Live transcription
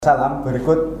Salam,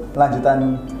 berikut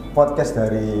lanjutan podcast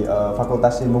dari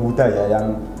Fakultas Ilmu Budaya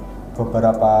yang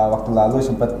beberapa waktu lalu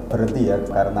sempat berhenti ya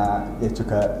karena ya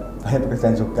juga banyak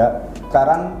pekerjaan juga.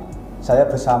 Sekarang saya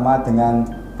bersama dengan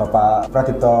Bapak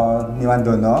Pradipto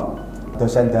Niwandono,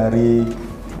 dosen dari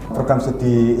program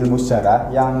studi ilmu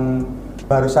sejarah yang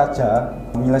baru saja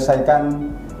menyelesaikan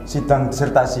sidang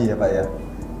disertasi ya Pak ya.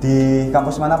 Di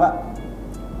kampus mana Pak?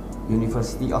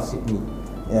 University of Sydney.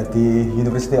 Ya, di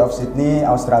University of Sydney,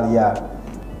 Australia.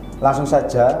 Langsung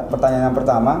saja, pertanyaan yang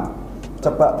pertama,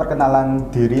 coba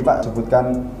perkenalan diri Pak,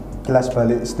 sebutkan kilas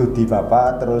balik studi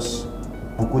Bapak, terus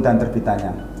buku dan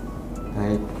terbitannya.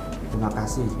 Baik, terima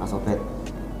kasih Mas Obed.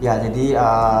 Ya, jadi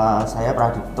saya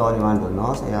Pradipto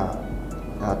Niwandono, saya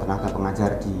tenaga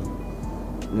pengajar di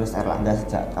Universitas Airlangga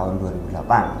sejak tahun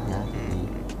 2008 ya, jadi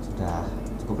sudah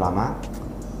cukup lama.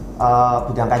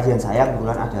 Bidang kajian saya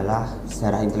kebetulan adalah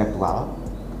sejarah intelektual.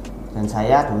 Dan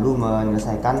saya dulu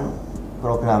menyelesaikan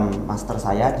program master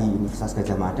saya di Universitas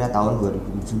Gadjah Mada tahun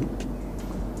 2007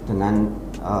 dengan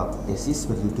tesis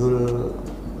berjudul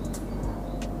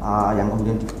yang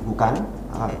kemudian dibukukan,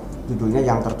 judulnya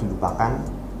Yang Terdilupakan,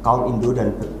 Kaum Indo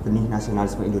dan Benih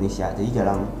Nasionalisme Indonesia. Jadi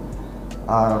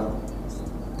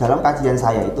dalam kajian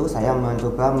saya itu saya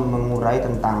mencoba mengurai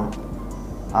tentang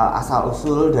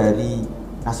asal-usul dari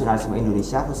nasionalisme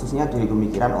Indonesia, khususnya dari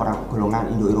pemikiran orang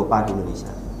golongan Indo-Eropa di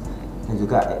Indonesia, dan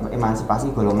juga emansipasi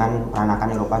golongan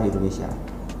peranakan Eropa di Indonesia.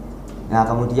 Nah,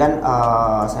 kemudian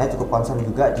saya cukup concern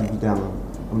juga di bidang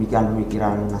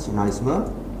pemikiran-pemikiran nasionalisme.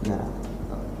 Ya,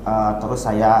 terus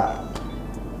saya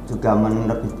juga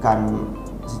menerbitkan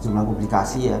sejumlah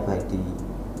publikasi ya, baik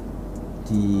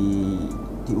di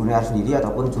UNER sendiri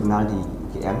ataupun jurnal di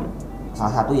UGM.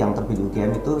 Salah satu yang terbit di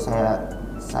UGM itu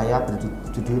saya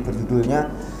berjudulnya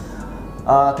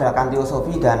Gerakan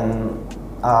Teosofi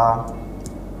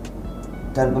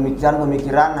dan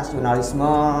pemikiran nasionalisme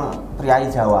priai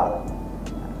Jawa.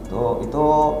 Itu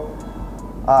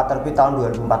terbit tahun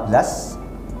 2014,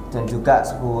 dan juga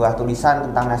sebuah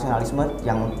tulisan tentang nasionalisme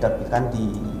yang diterbitkan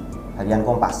di Harian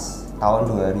Kompas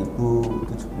tahun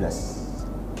 2017.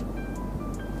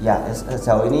 Ya,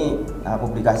 sejauh ini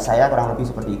publikasi saya kurang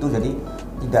lebih seperti itu, jadi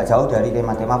tidak jauh dari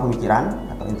tema-tema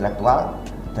pemikiran atau intelektual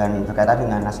dan berkaitan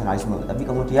dengan nasionalisme. Tapi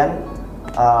kemudian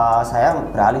saya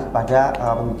beralih kepada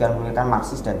pemikiran-pemikiran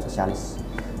Marxis dan sosialis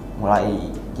mulai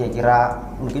kira-kira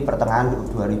mungkin pertengahan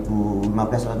 2015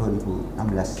 atau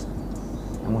 2016.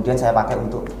 Kemudian saya pakai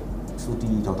untuk studi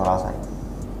doktoral saya.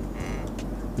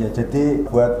 Ya, jadi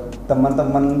buat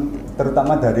teman-teman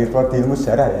terutama dari prodi ilmu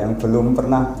sejarah ya, yang belum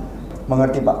pernah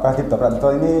mengerti Pak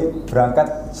Pradipto ini berangkat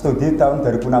studi tahun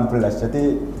 2016. Jadi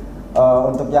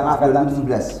untuk yang angkatan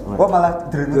 2017. Oh, malah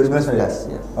 2017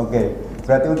 ya. Oke.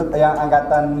 Berarti untuk yang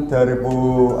angkatan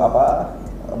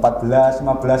 2014,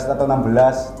 15 atau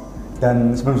 16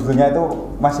 dan sebelum-sebelumnya itu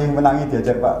masih menangi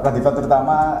diajar Pak Pradipto,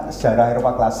 terutama sejarah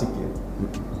Eropa klasik ya.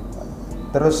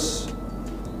 Terus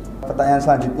pertanyaan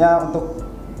selanjutnya, untuk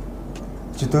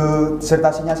judul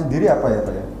disertasinya sendiri apa ya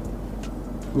Pak ya?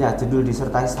 Ya, judul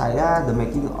disertasi saya The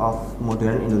Making of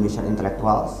Modern Indonesian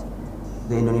Intellectuals,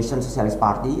 The Indonesian Socialist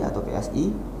Party atau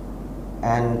PSI,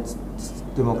 and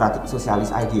Democratic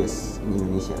Socialist Ideas in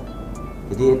Indonesia.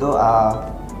 Jadi itu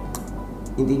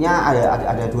intinya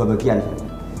ada dua bagian.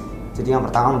 Jadi yang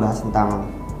pertama membahas tentang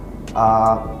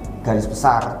garis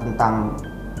besar tentang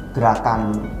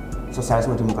gerakan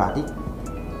sosialisme demokratik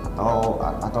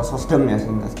atau sosdem ya,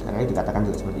 sehingga dikatakan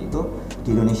juga seperti itu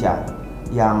di Indonesia,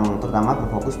 yang terutama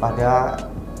berfokus pada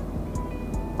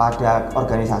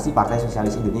organisasi Partai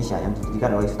Sosialis Indonesia yang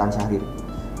didirikan oleh Sultan Syahrir.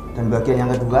 Dan bagian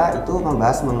yang kedua itu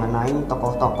membahas mengenai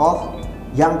tokoh-tokoh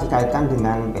yang dikaitkan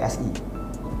dengan PSI.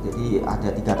 Jadi ada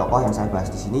 3 tokoh yang saya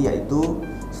bahas di sini, yaitu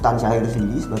Sultan Syahrir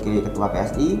sendiri sebagai ketua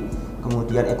PSI,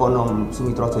 kemudian ekonom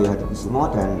Sumitro Jaya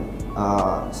Hadikusumo, dan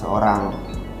seorang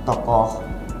tokoh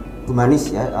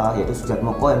humanis ya, yaitu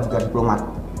Soejarmoko, yang juga diplomat,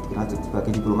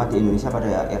 sebagai diplomat di Indonesia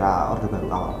pada era Orde Baru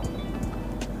awal.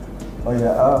 Oh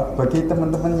ya, bagi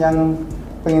teman-teman yang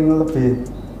pengen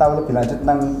tahu lebih lanjut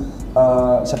tentang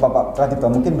siapa Pak Pradipto,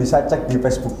 mungkin bisa cek di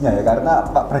Facebooknya ya, karena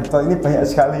Pak Pradipto ini banyak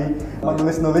sekali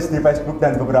menulis-nulis di Facebook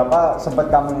dan beberapa sempat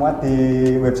kami muat di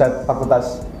website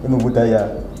Fakultas Ilmu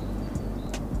Budaya.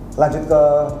 Lanjut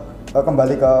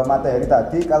kembali ke materi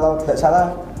tadi, kalau tidak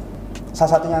salah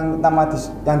satu yang nama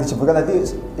yang disebutkan tadi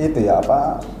itu ya,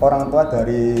 orang tua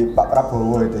dari Pak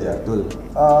Prabowo itu ya. Betul.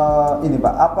 Ini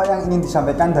Pak, apa yang ingin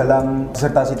disampaikan dalam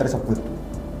disertasi tersebut?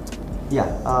 Ya,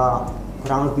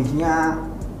 kurang lebihnya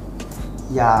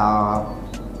ya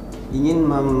ingin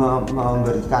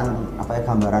memberikan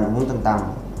gambaran umum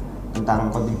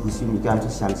tentang kontribusi pemikiran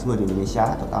sosialisme di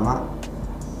Indonesia, terutama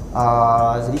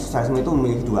Jadi sosialisme itu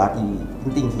memiliki dua arti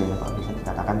penting sebenarnya kalau bisa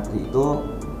dikatakan seperti itu.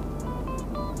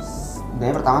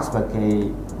 Sebenarnya pertama sebagai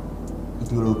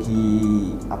ideologi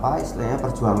istilahnya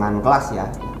perjuangan kelas ya,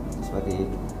 sebagai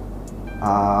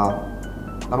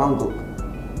pertama untuk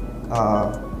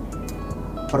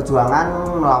perjuangan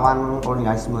melawan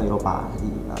kolonialisme Eropa. Jadi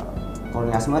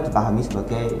kolonialisme dipahami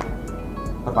sebagai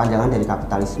perpanjangan dari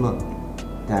kapitalisme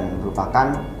dan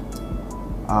merupakan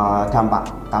dampak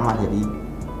utama dari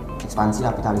ekspansi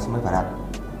kapitalisme Barat.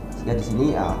 Sehingga di sini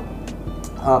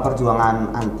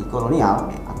perjuangan anti kolonial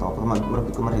atau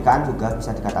merebut kemerdekaan juga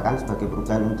bisa dikatakan sebagai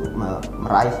perjuangan untuk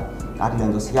meraih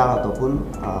keadilan sosial ataupun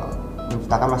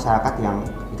menciptakan masyarakat yang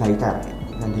egaliter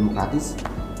dan demokratis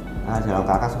dalam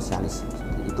kerangka sosialis.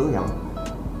 Seperti itu yang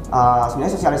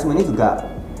sebenarnya sosialisme ini juga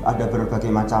ada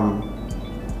berbagai macam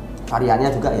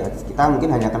variannya juga ya. Kita mungkin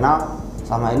hanya kenal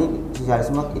selama ini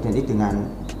sosialisme identik dengan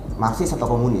Marxis atau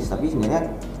komunis, tapi sebenarnya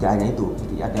tidak hanya itu.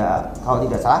 Jadi ada, kalau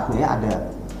tidak salah sebenarnya ada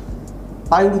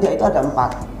paling tidak itu ada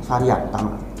 4 varian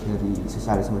utama dari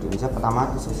sosialisme di Indonesia. Pertama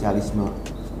itu sosialisme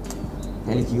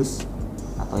religius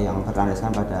atau yang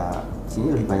berlandaskan pada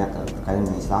sini lebih banyak berkaitan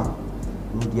dengan Islam.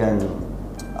 Kemudian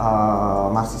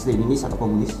Marxis Leninis atau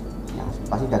komunis yang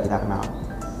pasti sudah kita kenal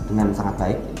dengan sangat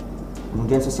baik.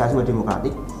 Kemudian sosialisme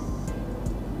demokratik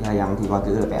ya yang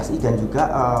diwakili oleh PSI, dan juga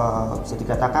bisa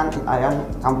dikatakan aliran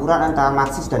campuran antara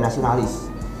Marxis dan nasionalis.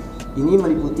 Ini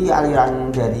meliputi aliran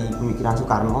dari pemikiran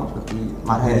Soekarno seperti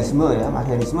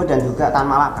Marxisme dan juga Tan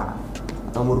Malaka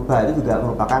atau Murba. Itu juga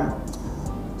merupakan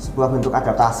sebuah bentuk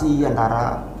adaptasi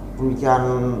antara pemikiran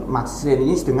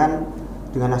Marxis-Leninis dengan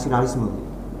nasionalisme.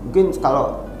 Mungkin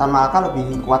kalau Tan Malaka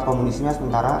lebih kuat komunisnya,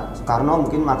 sementara Soekarno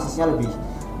mungkin Marxisnya lebih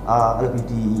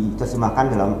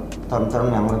diterjemahkan dalam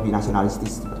term-term yang lebih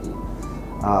nasionalistis seperti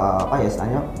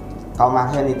istilahnya kaum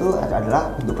marhen itu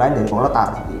adalah bentuk lain dari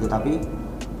proletar seperti itu, tapi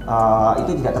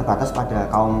itu tidak terbatas pada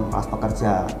kaum kelas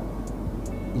pekerja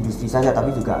industri saja,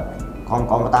 tapi juga kaum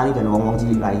petani dan wong-wong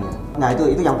cilik lainnya. Nah itu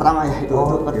yang pertama ya, itu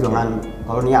untuk perjuangan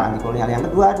kolonial, anti kolonial. Yang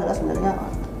kedua adalah sebenarnya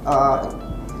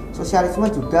sosialisme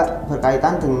juga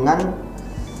berkaitan dengan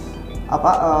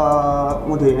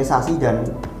modernisasi dan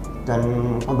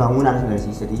pembangunan sebenarnya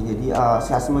sih. Jadi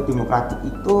sosialisme demokratik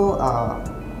itu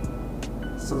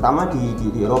terutama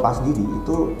di Eropa sendiri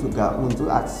itu juga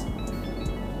muncul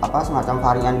semacam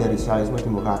varian dari sosialisme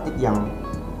demokratik yang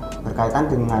berkaitan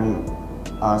dengan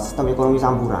sistem ekonomi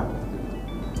campuran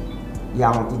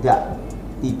yang tidak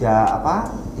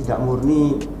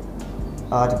murni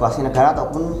dikuasai negara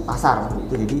ataupun pasar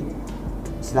gitu. Jadi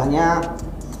istilahnya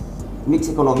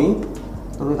mix ekonomi,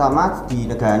 terutama di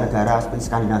negara-negara seperti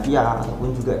Skandinavia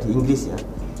ataupun juga di Inggris ya.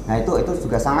 Nah itu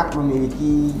juga sangat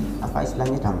memiliki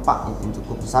istilahnya dampak yang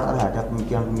cukup besar terhadap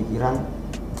pemikiran-pemikiran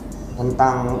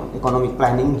tentang economic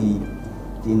planning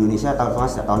di Indonesia terutama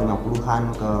sejak tahun 50-an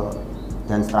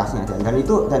dan seterusnya.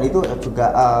 Dan itu juga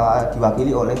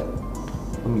diwakili oleh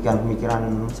pemikiran-pemikiran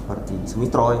seperti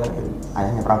Sumitro ya,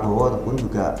 ayahnya Prabowo, ataupun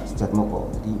juga Sujatmoko.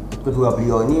 Jadi kedua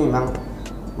beliau ini memang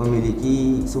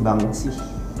memiliki sumbangsih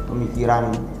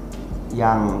pemikiran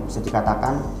yang bisa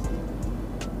dikatakan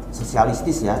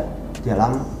sosialistis ya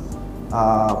dalam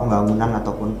pembangunan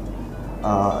ataupun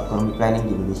economic planning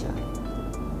di Indonesia.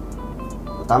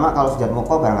 Pertama kalau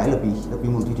Sujatmoko barangkali lebih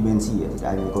multidimensi ya, tidak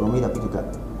hanya ekonomi tapi juga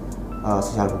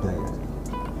sosial budaya.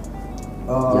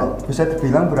 Bisa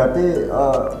dibilang berarti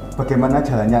bagaimana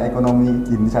jalannya ekonomi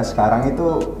di Indonesia sekarang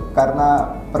itu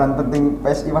karena peran penting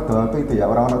PSI pada waktu itu ya,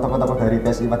 orang-orang tokoh-tokoh dari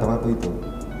PSI pada waktu itu.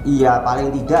 Iya,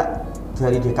 paling tidak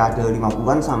dari dekade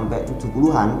 50-an sampai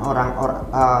 70-an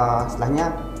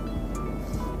istilahnya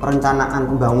perencanaan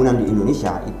pembangunan di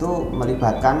Indonesia itu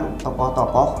melibatkan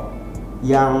tokoh-tokoh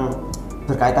yang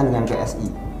berkaitan dengan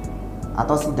PSI,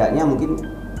 atau setidaknya mungkin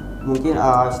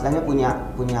istilahnya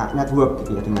punya network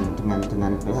gitu ya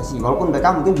dengan PSI, walaupun mereka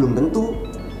mungkin belum tentu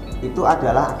itu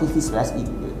adalah aktivis PSI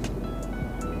gitu.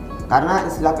 Karena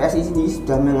istilah PSI sendiri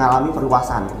sudah mengalami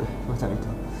perluasan gitu, macam itu.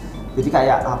 Jadi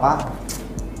kayak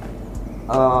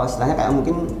istilahnya kayak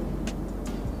mungkin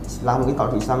kalau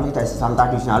di Islam itu ada Islam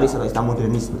tradisionalis atau Islam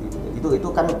modernis begitu.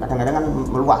 Itu kan kadang-kadang kan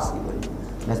meluas gitu.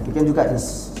 Dan kemudian juga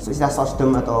istilah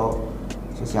sosdem atau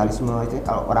sosialisme itu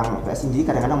kalau orang PSI sendiri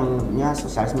kadang-kadang menyebutnya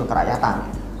sosialisme kerakyatan.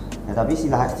 Ya, tapi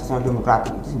istilah sosialisme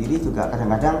demokratik itu sendiri juga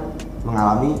kadang-kadang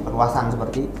mengalami perluasan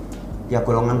seperti ya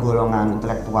golongan-golongan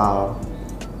intelektual,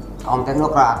 kaum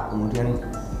teknokrat, kemudian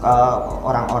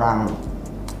orang-orang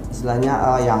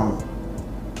istilahnya yang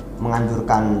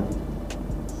menganjurkan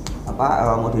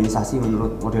modernisasi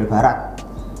menurut model Barat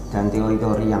dan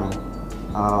teori-teori yang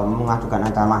mengadukan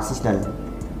antara Marxis dan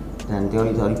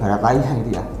teori-teori Barat lainnya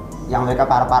gitu ya. Yang mereka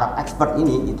para expert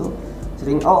ini itu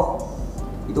sering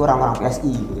itu orang-orang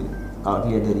PSI gitu. Kalau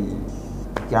dia dari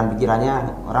pikiran-pikirannya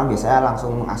orang biasanya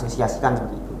langsung mengasosiasikan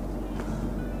seperti itu.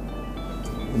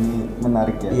 Ini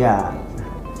menarik ya. Iya.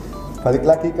 Balik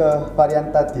lagi ke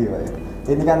varian tadi, Pak.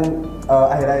 Ini kan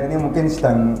akhir-akhir ini mungkin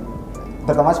sedang,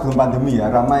 terutama sebelum pandemi ya,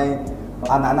 ramai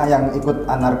anak-anak yang ikut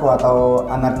anarko atau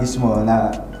anarkisme. Nah,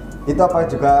 itu apa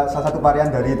juga salah satu varian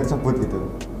dari tersebut gitu?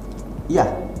 Iya.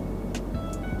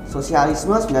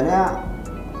 Sosialisme sebenarnya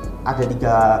ada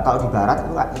 3, kalau di barat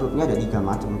itu rootnya ada 3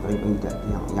 macam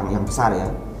yang besar ya.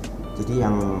 Jadi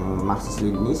yang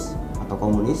Marxis-Leninis atau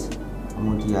komunis,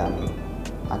 kemudian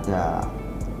ada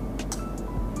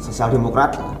sosial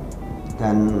demokrat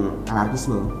dan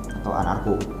anarkisme atau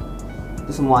anarko.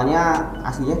 Itu semuanya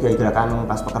aslinya dari gerakan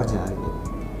kelas pekerja gitu.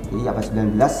 Jadi abad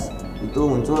 19 itu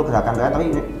muncul gerakan-gerakan tapi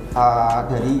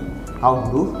dari kaum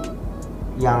buruh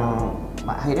yang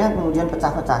akhirnya kemudian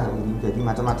pecah-pecah jadi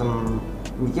macam-macam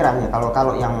pemikiran ya.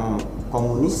 Kalau yang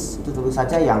komunis itu tentu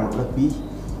saja yang lebih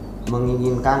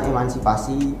menginginkan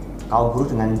emansipasi kaum buruh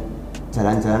dengan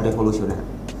jalan-jalan revolusioner.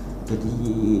 Jadi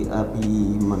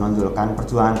lebih menonjolkan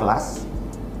perjuangan kelas,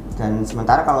 dan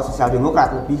sementara kalau sosial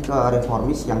demokrat lebih ke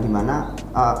reformis yang dimana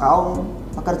kaum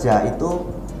pekerja itu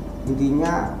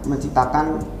intinya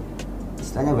menciptakan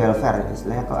istilahnya welfare,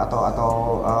 istilahnya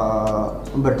atau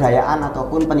pemberdayaan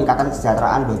ataupun peningkatan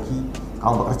kesejahteraan bagi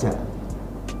kaum pekerja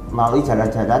melalui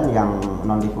jalan-jalan yang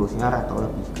non revolusioner atau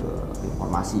lebih ke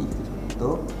reformasi gitu. Itu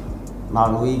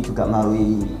melalui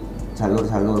jalur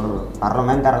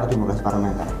parlementer atau demokrasi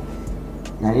parlementer.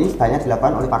 Nah, ini banyak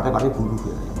dilakukan oleh partai-partai buruh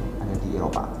ya, yang ada di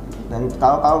Eropa. Dan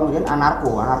kalau kemudian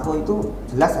anarko itu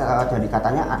jelas dari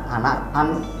katanya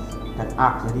an dan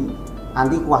ark, jadi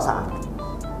anti kekuasaan.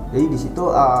 Jadi di situ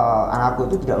anarko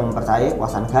itu tidak mempercayai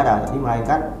kekuasaan negara, jadi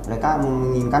melainkan mereka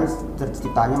menginginkan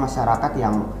terciptanya masyarakat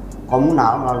yang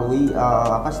komunal melalui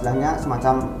istilahnya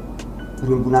semacam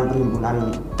perhimpunan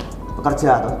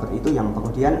pekerja atau seperti itu, yang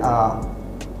kemudian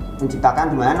menciptakan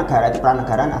di mana negara itu, peran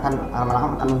negara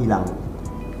akan menghilang.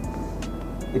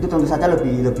 Itu tentu saja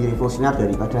lebih revolusioner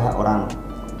daripada orang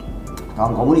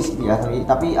kaum komunis gitu ya.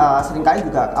 Tapi seringkali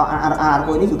juga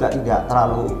anarko ini juga tidak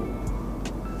terlalu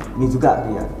ini juga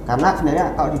gitu ya. Karena sebenarnya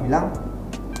kalau dibilang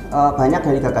banyak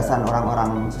dari gagasan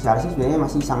orang-orang sosialis sebenarnya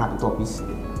masih sangat utopis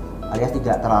gitu, alias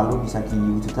tidak terlalu bisa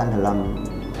diwujudkan dalam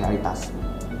realitas.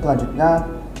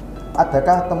 Selanjutnya,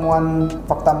 adakah temuan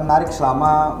fakta menarik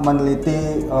selama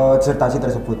meneliti disertasi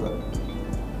tersebut, Pak?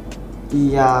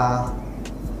 Iya,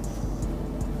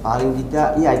 paling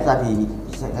tidak, iya itu tadi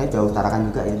saya sudah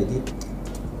utarakan juga ya. Jadi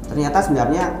ternyata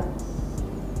sebenarnya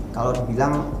kalau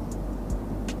dibilang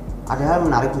ada hal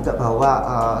menarik juga bahwa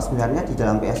sebenarnya di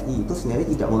dalam PSI itu sebenarnya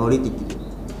tidak monolitik gitu.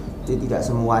 Jadi tidak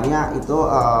semuanya itu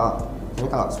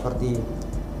kalau seperti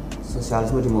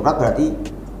sosialisme demokrat berarti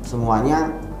semuanya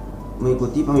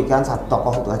mengikuti pemikiran satu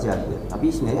tokoh itu aja gitu.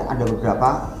 Tapi sebenarnya ada beberapa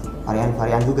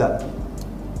varian-varian juga.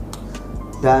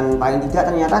 Dan paling tidak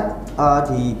ternyata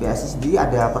di PSI sendiri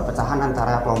ada perpecahan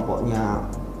antara kelompoknya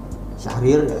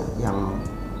Syahrir ya,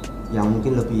 yang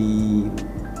mungkin lebih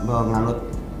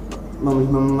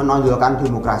menonjolkan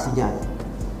demokrasinya ya.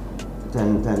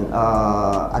 Dan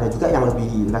ada juga yang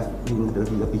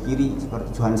lebih kiri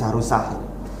seperti Johan Sahrusah ya.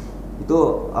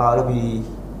 Itu lebih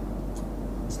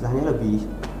istilahnya lebih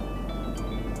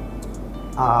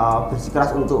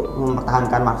bersikeras untuk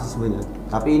mempertahankan Marxismenya.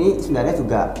 Tapi ini sebenarnya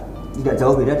juga tidak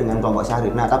jauh beda dengan kelompok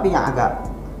Syahrir. Nah, tapi yang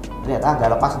ternyata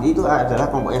agak lepas itu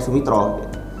adalah kelompoknya Sumitro.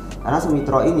 Karena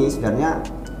Sumitro ini sebenarnya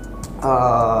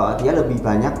dia lebih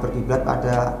banyak berkiblat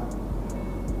pada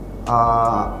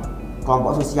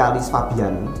kelompok sosialis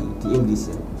Fabian di Inggris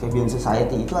ya. Fabian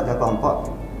Society itu ada kelompok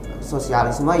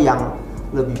sosialisme yang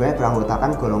lebih banyak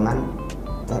beranggotakan golongan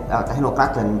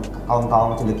teknokrat dan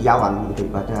kaum cendekiawan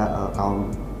daripada kaum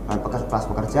kelas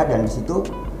pekerja, dan di situ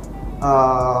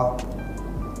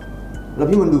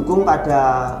lebih mendukung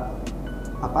pada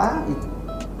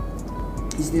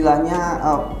istilahnya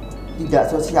tidak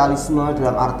sosialisme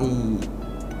dalam arti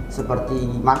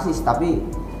seperti Marxis, tapi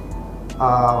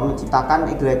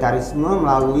menciptakan egalitarisme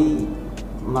melalui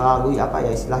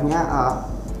istilahnya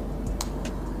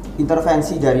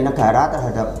intervensi dari negara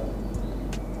terhadap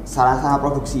sarana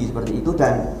produksi seperti itu,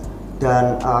 dan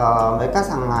mereka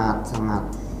sangat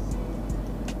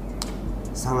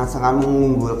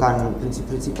mengunggulkan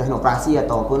prinsip-prinsip teknokrasi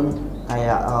ataupun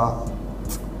kayak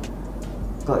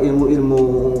ke ilmu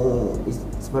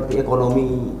seperti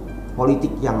ekonomi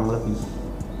politik yang lebih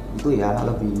itu ya,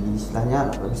 lebih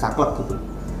istilahnya lebih saklek gitu.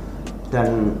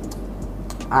 Dan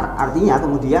artinya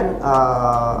kemudian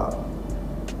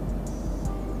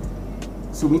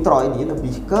Sumitro ini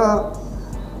lebih ke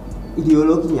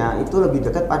ideologinya itu lebih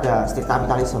dekat pada state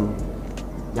capitalism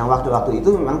yang waktu-waktu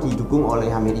itu memang didukung oleh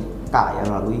Amerika ya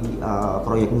melalui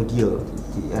proyek New Deal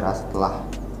di era setelah,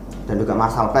 dan juga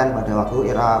Marshall Plan pada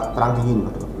waktu era Perang Dingin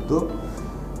pada waktu itu,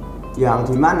 yang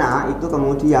dimana itu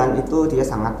kemudian itu dia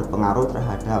sangat berpengaruh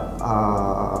terhadap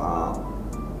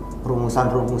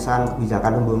perumusan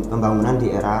kebijakan pembangunan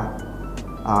di era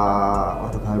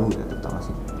Orde Baru ya, terutama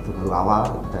sih Orde Baru awal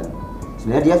gitu. Dan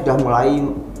sebenarnya dia sudah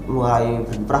mulai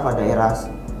berkiprah pada era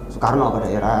Soekarno, pada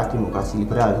era demokrasi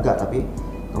liberal juga, tapi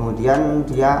kemudian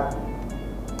dia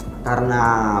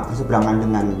karena berseberangan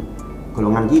dengan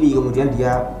golongan kiri, kemudian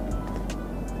dia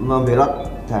membelot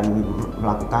dan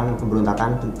melakukan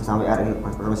pemberontakan sampai era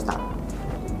Reformista.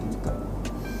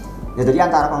 Ya, jadi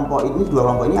antara dua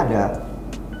kelompok ini ada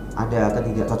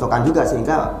ketidakcocokan juga,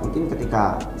 sehingga mungkin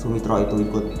ketika Sumitro itu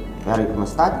ikut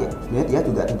Reformista, ya sebenarnya dia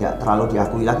juga tidak terlalu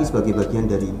diakui lagi sebagai bagian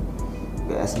dari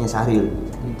PSI-nya Syahrir.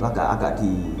 Itu agak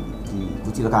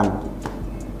dikucilkan.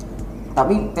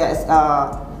 Tapi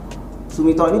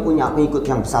Sumitro ini punya pengikut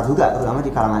yang besar juga, terutama di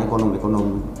kalangan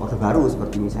ekonom Orde Baru,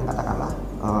 seperti misalnya katakanlah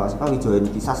Widjoyo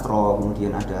Niki Sastro,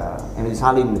 kemudian ada Emil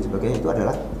Salim dan sebagainya. Itu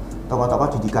adalah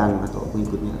tokoh-tokoh didikan atau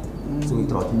pengikutnya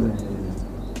Sumitro juga.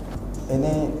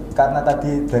 Ini karena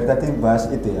dari tadi bahas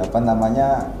itu ya, apa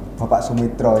namanya, Bapak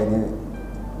Sumitro ini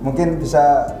mungkin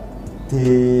bisa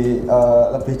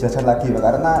lebih jelaskan lagi Pak,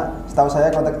 karena setahu saya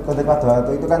konteks pada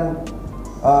waktu itu kan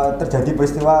terjadi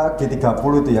peristiwa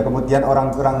G30 itu ya, kemudian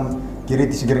orang-orang kiri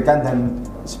disingkirkan dan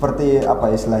seperti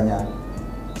apa istilahnya,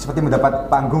 seperti mendapat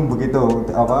panggung begitu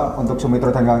apa untuk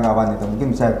Sumitro dan kawan-kawan itu, mungkin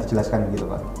bisa dijelaskan begitu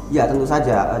Pak? Ya tentu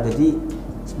saja. Jadi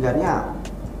sebenarnya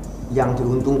yang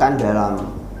diuntungkan dalam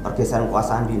pergeseran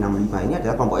kekuasaan di 65 ini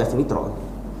adalah kelompoknya Sumitro.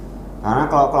 Karena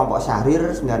kalau kelompok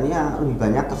Syahrir sebenarnya lebih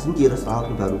banyak tersingkir setelah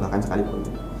Orde Baru bahkan sekalipun.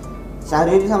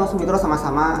 Syahrir sama Sumitro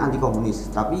sama-sama anti komunis,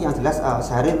 tapi yang jelas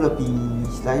Syahrir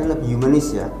istilahnya lebih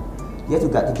humanis ya. Dia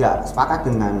juga tidak sepakat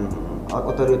dengan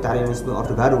otoritarianisme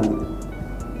Orde Baru.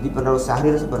 Jadi penerus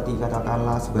Syahrir seperti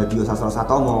katakanlah Subadio Sasro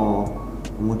Satomo,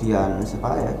 kemudian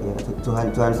siapa ya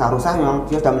Johan Sarusah, memang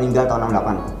dia sudah meninggal tahun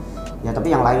 68. Ya,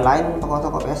 tapi yang lain-lain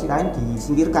tokoh-tokoh PSI lain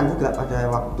disingkirkan juga pada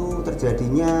waktu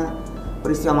terjadinya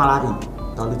peristiwa Malari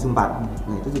tahun 74.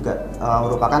 Nah, itu juga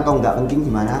merupakan tonggak penting di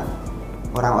mana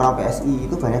orang-orang PSI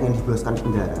itu banyak yang dijebloskan ke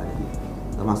penjara,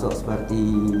 termasuk seperti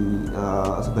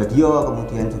Subadio,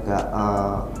 kemudian juga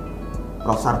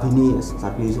Prof. Sarbini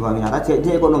Suwaminata.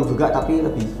 Dia ekonom juga tapi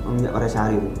lebih memihak pada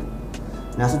Syahrir.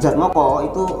 Nah, Sujatmoko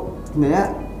itu sebenarnya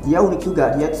dia unik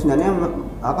juga, dia sebenarnya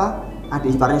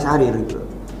adik iparnya Syahrir gitu.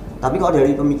 Tapi kalau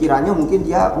dari pemikirannya mungkin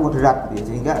dia moderat gitu ya,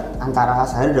 sehingga antara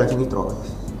Syahrir dan Sumitro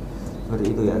seperti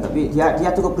itu ya. Tapi dia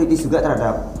cukup kritis juga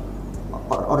terhadap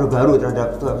Orde Baru,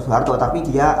 terhadap Soeharto, tapi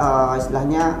dia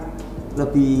istilahnya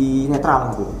lebih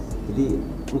netral gitu. Jadi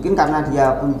mungkin karena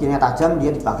dia pemikirannya tajam, dia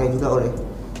dipakai juga oleh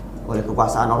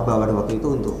kekuasaan Orba pada waktu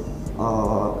itu untuk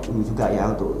ini juga ya,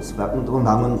 untuk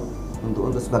membangun,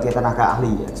 untuk sebagai tenaga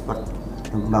ahli ya, expert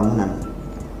pembangunan.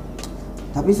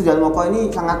 Tapi Sujatmoko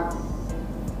ini sangat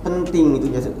penting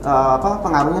itu ya,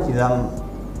 pengaruhnya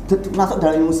masuk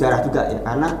dalam ilmu sejarah juga ya,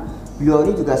 karena beliau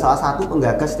ini juga salah satu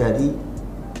penggagas dari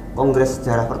Kongres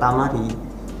Sejarah pertama di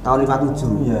tahun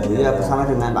 57 bersama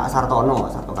dengan Pak Sartono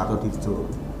Kartodifjo.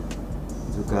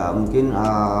 Juga mungkin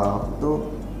itu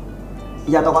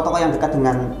ya tokoh-tokoh yang dekat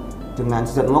dengan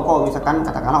Sujatmoko, misalkan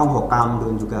katakanlah Om Hokam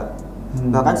dan juga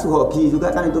bahkan Suhogi juga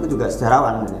kan, itu juga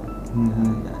sejarawan ya.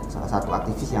 Ya, salah satu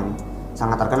aktivis yang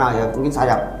sangat terkenal ya, mungkin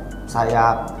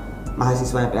saya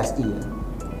mahasiswanya PSI ya,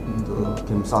 itu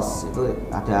Gemsos itu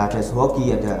ada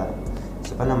Suhogi, ada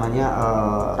siapa namanya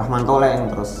Rahman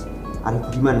Toleng, terus Arif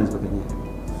Budiman dan sebagainya.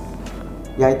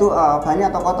 Ya itu banyak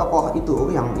tokoh-tokoh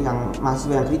itu yang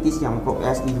mahasiswa yang kritis, yang pro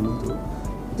PSI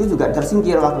itu juga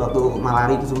tersingkir waktu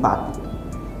Malari 74 gitu.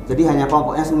 Jadi hanya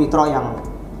kelompoknya Sumitro yang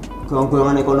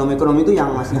golongan ekonomi itu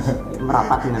yang masih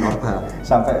merapat dengan Orba.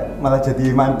 Sampai malah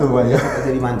jadi mantu Pak ya.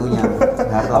 Jadi mantunya.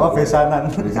 Apa besanan.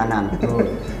 Betul.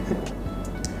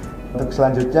 Untuk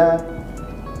selanjutnya,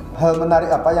 hal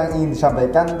menarik apa yang ingin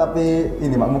disampaikan tapi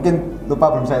ini Pak mungkin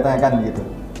lupa belum saya tanyakan gitu.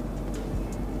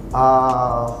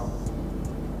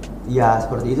 Ya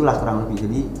seperti itulah kurang lebih.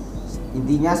 Jadi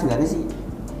intinya sebenarnya sih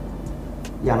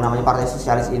yang namanya Partai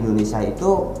Sosialis Indonesia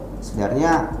itu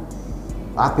sebenarnya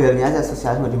labelnya aja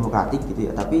sosialisme demokratik gitu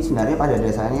ya, tapi sebenarnya pada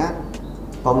dasarnya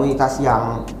komunitas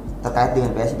yang terkait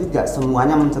dengan PSI itu tidak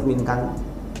semuanya mencerminkan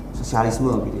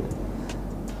sosialisme gitu ya.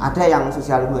 Ada yang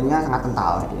sosialismenya sangat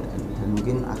kental gitu ya, dan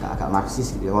mungkin agak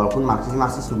Marxis gitu ya, walaupun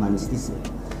Marxis humanistis ya.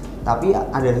 Tapi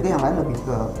ada juga yang lain lebih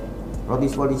ke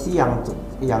politisi yang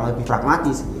lebih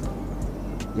pragmatis gitu.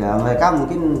 ya mereka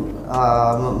mungkin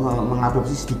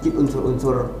mengadopsi sedikit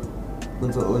unsur-unsur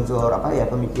apa ya,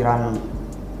 pemikiran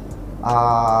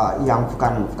yang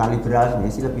bukan liberal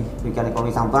sebenarnya sih, lebih pemikiran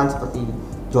ekonomi campuran seperti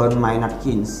John Maynard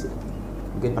Keynes.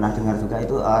 Mungkin pernah dengar juga,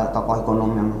 itu tokoh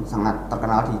ekonom yang sangat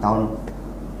terkenal di tahun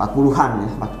 40-an ya,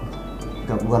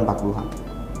 30-an 40-an.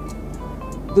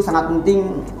 Itu sangat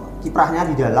penting kiprahnya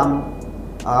di dalam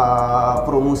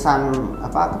perumusan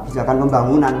kebijakan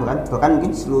pembangunan, bahkan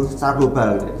mungkin secara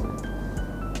global gitu.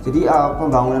 Jadi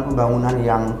pembangunan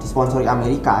yang disponsori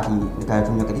Amerika di negara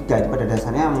dunia ketiga itu pada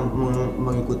dasarnya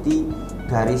mengikuti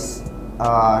garis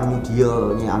New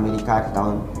Deal-nya Amerika di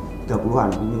tahun 30-an.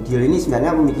 New Deal ini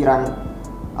sebenarnya pemikiran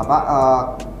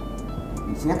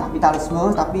isinya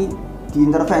kapitalisme tapi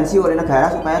diintervensi oleh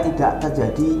negara supaya tidak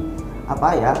terjadi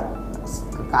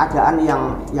keadaan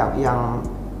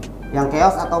yang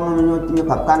chaos atau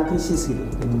menyebabkan krisis gitu.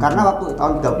 Karena waktu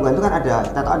tahun 30-an itu kan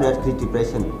kita tahu ada Great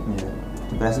Depression,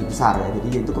 depresi besar ya.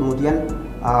 Jadi itu kemudian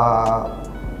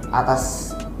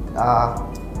atas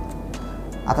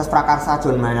prakarsa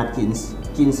John Maynard Keynes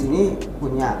ini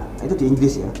punya, itu di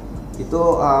Inggris ya, itu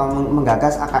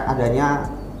menggagas adanya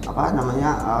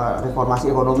reformasi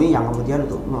ekonomi yang kemudian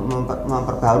untuk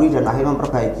memperbarui dan akhirnya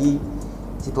memperbaiki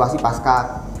situasi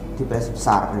pasca depresi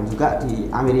besar. Dan juga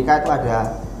di Amerika itu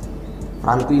ada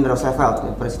Franklin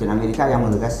Roosevelt, presiden Amerika, yang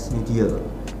menggagas New Deal.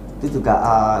 Itu juga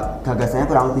gagasannya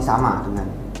kurang lebih sama dengan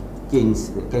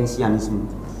Keynesianisme.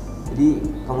 Jadi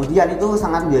kemudian itu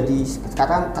sangat menjadi,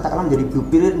 katakanlah menjadi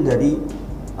blueprint dari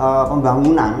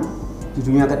pembangunan di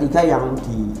dunia ketiga yang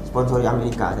disponsori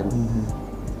Amerika.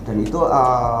 Dan itu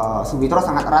Sumitro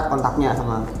sangat erat kontaknya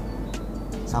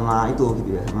sama itu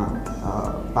gitu ya, sama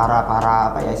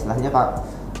para istilahnya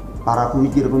para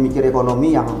pemikir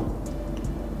ekonomi yang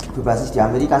berbasis di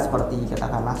Amerika, seperti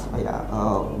katakanlah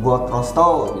Ward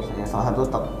Rostow misalnya, salah satu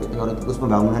teoretikus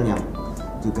pembangunan yang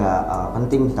juga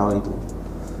penting di tahun itu,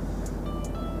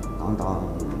 tahun-tahun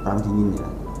perang dingin ya.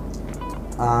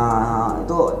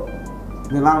 Itu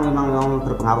memang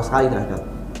berpengaruh sekali terhadap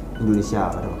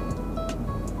Indonesia pada waktu itu.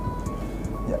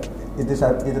 Ya,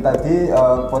 itu tadi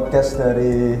podcast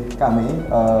dari kami,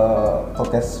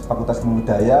 podcast Fakultas Ilmu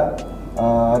Budaya.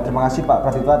 Terima kasih Pak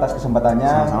Praditwa atas kesempatannya.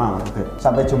 Sama-sama.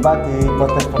 Sampai jumpa di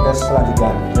podcast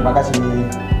selanjutnya. Terima kasih.